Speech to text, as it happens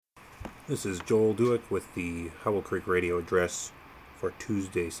This is Joel Duick with the Howell Creek Radio address for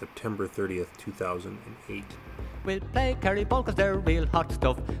Tuesday, September 30th, 2008. We'll play Kerry Ball 'cause they're real hot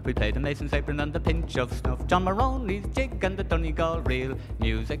stuff. We'll play the Mason's Apron and the Pinch of Snuff, John Maroney's Jig and the Donegal Reel.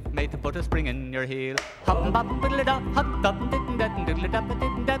 Music made to put a spring in your heel. Hop and bop, biddly-dop, hop, dop, diddle-dat, diddle-dap,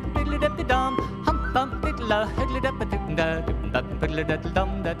 diddle-dat, biddly-dap-di-dum. Hump, bump, diddle-da, hiddly-dap, diddle-da, diddle-dap,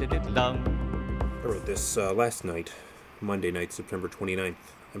 biddly-dat-dum, da-diddle-dum. I wrote this last night, Monday night, September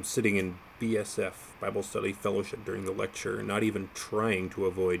 29th. I'm sitting in BSF, Bible Study Fellowship, during the lecture, not even trying to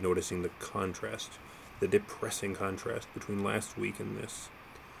avoid noticing the contrast, the depressing contrast between last week and this.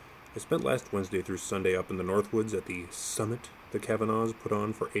 I spent last Wednesday through Sunday up in the Northwoods at the summit the Kavanaughs put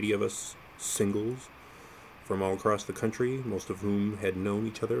on for 80 of us singles from all across the country, most of whom had known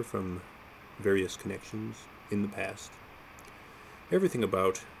each other from various connections in the past. Everything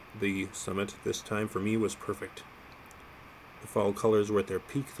about the summit this time for me was perfect. The fall colors were at their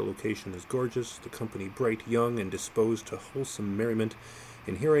peak, the location is gorgeous, the company bright, young, and disposed to wholesome merriment,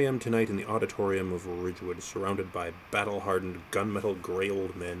 and here I am tonight in the auditorium of Ridgewood, surrounded by battle-hardened, gunmetal gray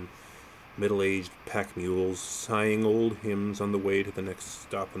old men, middle-aged pack mules, sighing old hymns on the way to the next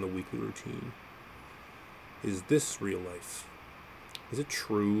stop in the weekly routine. Is this real life? Is it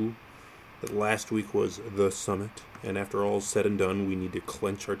true that last week was the summit, and after all's said and done, we need to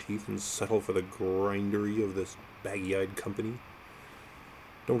clench our teeth and settle for the grindery of this baggy-eyed company?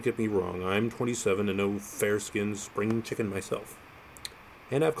 Don't get me wrong, I'm 27 and no fair-skinned spring chicken myself.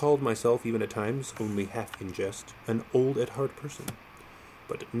 And I've called myself, even at times, only half in jest, an old-at-heart person.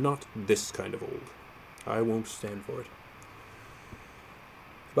 But not this kind of old. I won't stand for it.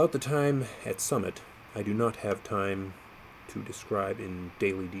 About the time at Summit, I do not have time to describe in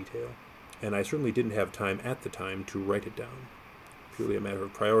daily detail, and I certainly didn't have time at the time to write it down. Purely a matter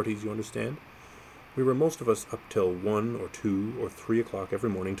of priorities, you understand? We were most of us up till 1 or 2 or 3 o'clock every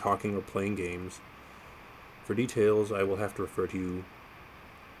morning talking or playing games. For details, I will have to refer to you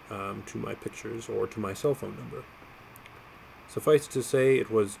to my pictures or to my cell phone number. Suffice to say,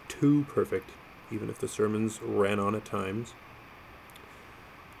 it was too perfect, even if the sermons ran on at times.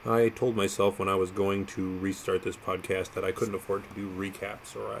 I told myself when I was going to restart this podcast that I couldn't afford to do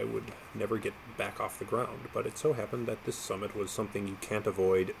recaps or I would never get back off the ground, but it so happened that this summit was something you can't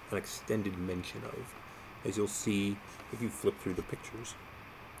avoid an extended mention of, as you'll see if you flip through the pictures.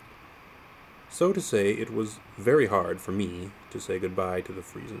 So to say, it was very hard for me to say goodbye to the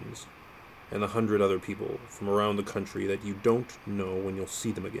Friesens and the 100 other people from around the country that you don't know when you'll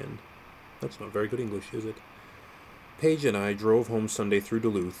see them again. That's not very good English, is it? Paige and I drove home Sunday through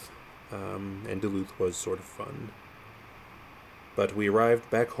Duluth, and Duluth was sort of fun. But we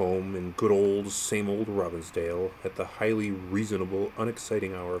arrived back home in good old, same old Robbinsdale at the highly reasonable,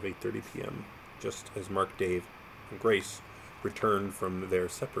 unexciting hour of 8:30 p.m., just as Mark, Dave, and Grace returned from their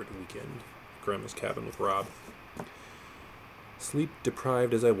separate weekend at Grandma's cabin with Rob.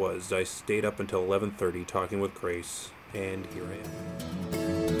 Sleep-deprived as I was, I stayed up until 11:30 talking with Grace, and here I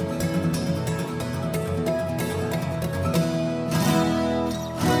am.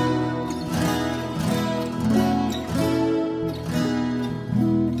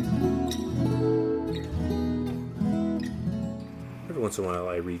 Once in a while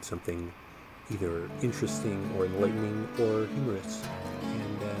I read something either interesting or enlightening or humorous,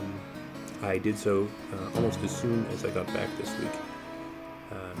 and I did so almost as soon as I got back this week.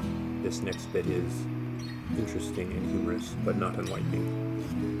 This next bit is interesting and humorous, but not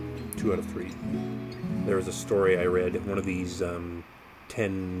enlightening. 2 out of 3. There was a story I read, one of these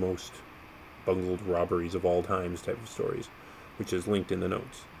 10 most bungled robberies of all times type of stories, which is linked in the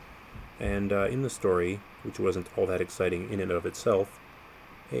notes. And in the story, which wasn't all that exciting in and of itself,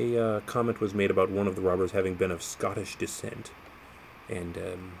 a comment was made about one of the robbers having been of Scottish descent, and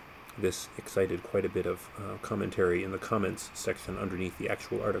this excited quite a bit of commentary in the comments section underneath the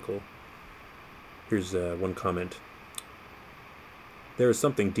actual article. Here's one comment. There is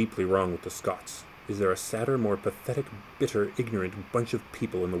something deeply wrong with the Scots. Is there a sadder, more pathetic, bitter, ignorant bunch of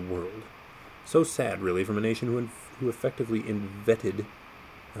people in the world? So sad, really, from a nation who effectively invented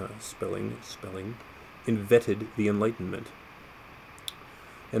invented the Enlightenment.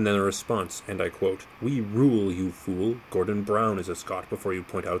 And then a response, and I quote, "We rule, you fool. Gordon Brown is a Scot. Before you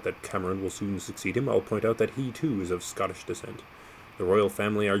point out that Cameron will soon succeed him, I'll point out that he, too, is of Scottish descent. The royal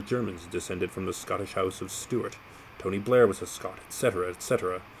family are Germans, descended from the Scottish house of Stuart. Tony Blair was a Scot, etc.,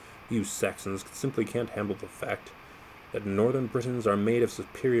 etc. You Saxons simply can't handle the fact that northern Britons are made of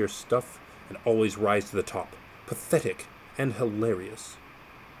superior stuff and always rise to the top. Pathetic and hilarious."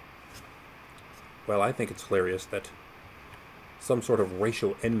 Well, I think it's hilarious that some sort of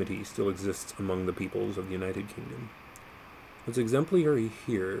racial enmity still exists among the peoples of the United Kingdom. What's exemplary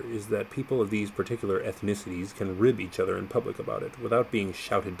here is that people of these particular ethnicities can rib each other in public about it, without being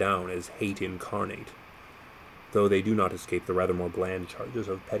shouted down as hate incarnate, though they do not escape the rather more bland charges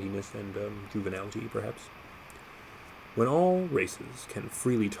of pettiness and juvenility, perhaps. When all races can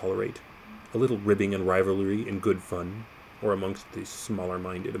freely tolerate a little ribbing and rivalry in good fun, or amongst the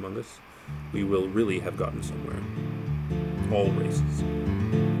smaller-minded among us, we will really have gotten somewhere. All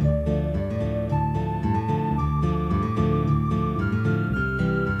races.